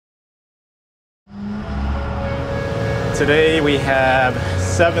Today we have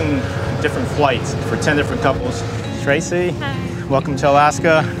 7 different flights for 10 different couples. Tracy, hi. Welcome to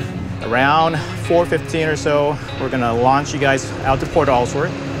Alaska. Around 4:15 or so, we're going to launch you guys out to Port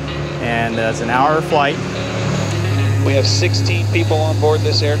Ellsworth, and it's an hour flight. We have 16 people on board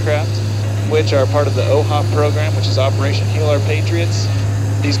this aircraft, which are part of the OHOP program, which is Operation Heal Our Patriots.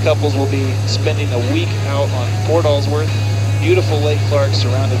 These couples will be spending a week out on Port Ellsworth, beautiful Lake Clark,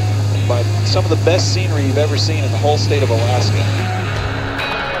 surrounded by some of the best scenery you've ever seen in the whole state of Alaska.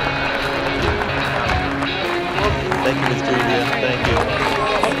 Thank you, Ms. Julia. Thank you.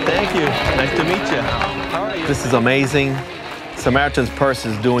 Thank you. Nice to meet you. How are you? This is amazing. Samaritan's Purse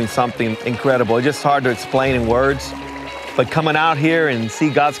is doing something incredible. It's just hard to explain in words, but coming out here and see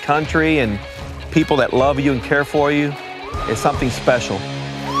God's country and people that love you and care for you is something special.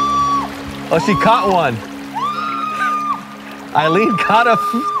 Oh, she caught one. Eileen caught a...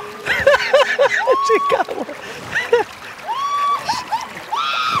 she got one.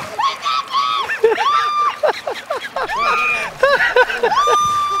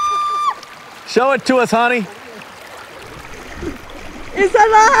 Show it to us, honey. It's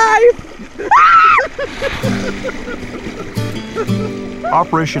alive!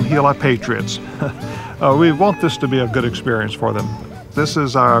 Operation Heal Our Patriots. We want this to be a good experience for them. This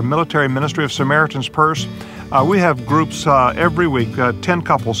is our military ministry of Samaritan's Purse. We have groups every week, 10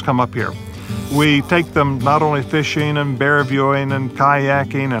 couples come up here. We take them not only fishing and bear viewing and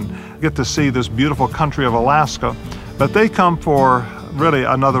kayaking and get to see this beautiful country of Alaska, but they come for really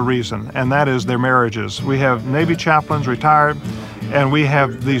another reason, and that is their marriages. We have Navy chaplains retired, and we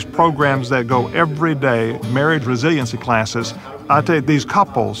have these programs that go every day, marriage resiliency classes. I tell you, these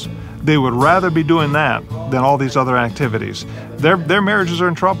couples, they would rather be doing that than all these other activities. Their marriages are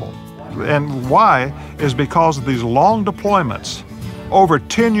in trouble. And why is because of these long deployments, over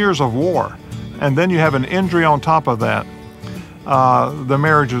 10 years of war, and then you have an injury on top of that. The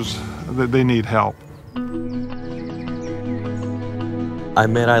marriages, they need help. I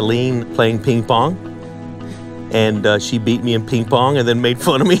met Eileen playing ping pong, and she beat me in ping pong and then made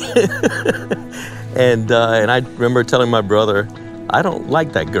fun of me. and I remember telling my brother, I don't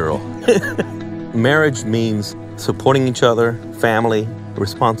like that girl. Marriage means supporting each other, family,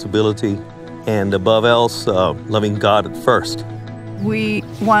 responsibility, and above else, loving God at first. We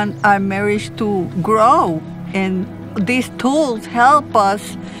want our marriage to grow, and these tools help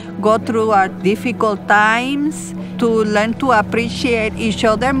us go through our difficult times, to learn to appreciate each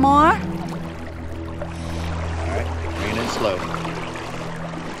other more. All right, bring it in slow.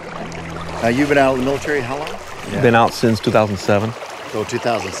 Now, you've been out of the military how long? Yeah. Been out since 2007. Oh,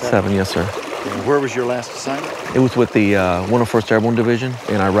 2007? Yes, sir. And where was your last assignment? It was with the 101st Airborne Division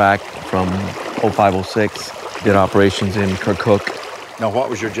in Iraq from 05-06. Did operations in Kirkuk. Now, what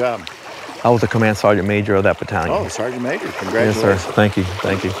was your job? I was the command sergeant major of that battalion. Oh, Sergeant Major, congratulations. Yes, sir. Thank you,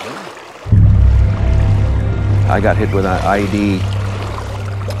 thank you. I got hit with an IED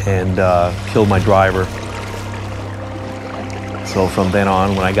and killed my driver. So from then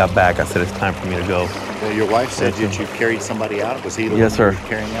on, when I got back, I said, it's time for me to go. Your wife said that you carried somebody out. Was he the one Yes, sir. who was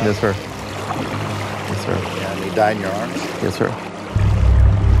carrying out? Yes, sir. Yes, sir. Yeah, and he died in your arms? Yes, sir.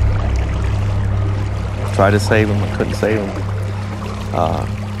 Tried to save him, I couldn't save him.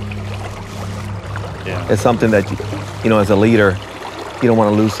 Yeah. It's something that, you know, as a leader, you don't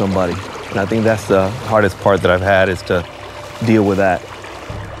want to lose somebody. And I think that's the hardest part that I've had, is to deal with that.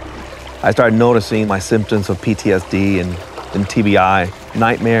 I started noticing my symptoms of PTSD and TBI,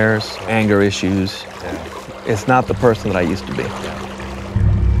 nightmares, anger issues. Yeah. It's not the person that I used to be.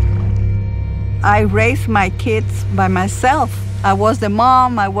 I raised my kids by myself. I was the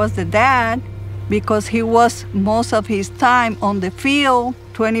mom, I was the dad, because he was most of his time on the field,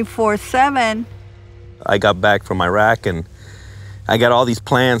 24/7. I got back from Iraq and I got all these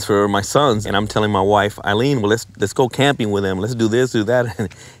plans for my sons, and I'm telling my wife, Eileen, well, let's go camping with them. Let's do this, do that. And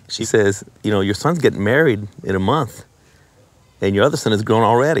she says, you know, your son's getting married in a month, and your other son is grown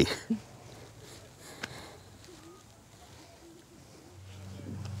already.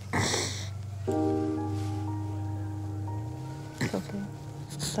 Okay.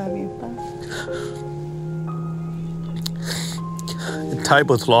 Está bien, pa. The time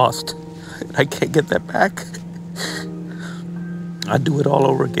was lost. I can't get that back. I'd do it all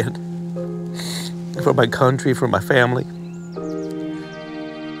over again. For my country, for my family.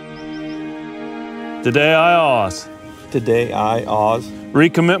 Today I, Oz, Today I, Oz,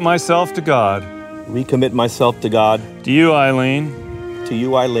 recommit myself to God, recommit myself to God, to you, Eileen, to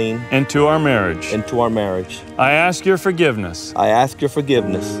you, Eileen, and to our marriage. and to our marriage. I ask your forgiveness I ask your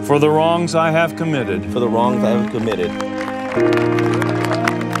forgiveness for the wrongs I have committed. for the wrongs I have committed.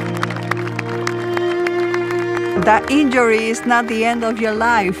 that injury is not the end of your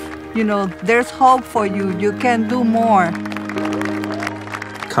life. You know, there's hope for you. You can do more.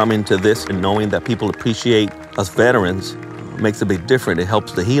 Coming to this and knowing that people appreciate us veterans makes a big difference. It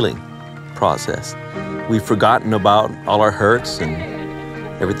helps the healing process. We've forgotten about all our hurts and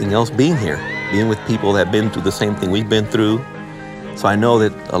everything else being here, being with people that have been through the same thing we've been through. So I know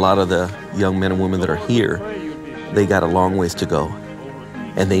that a lot of the young men and women that are here, they got a long ways to go.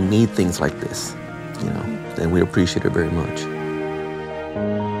 And they need things like this, you know, and we appreciate it very much.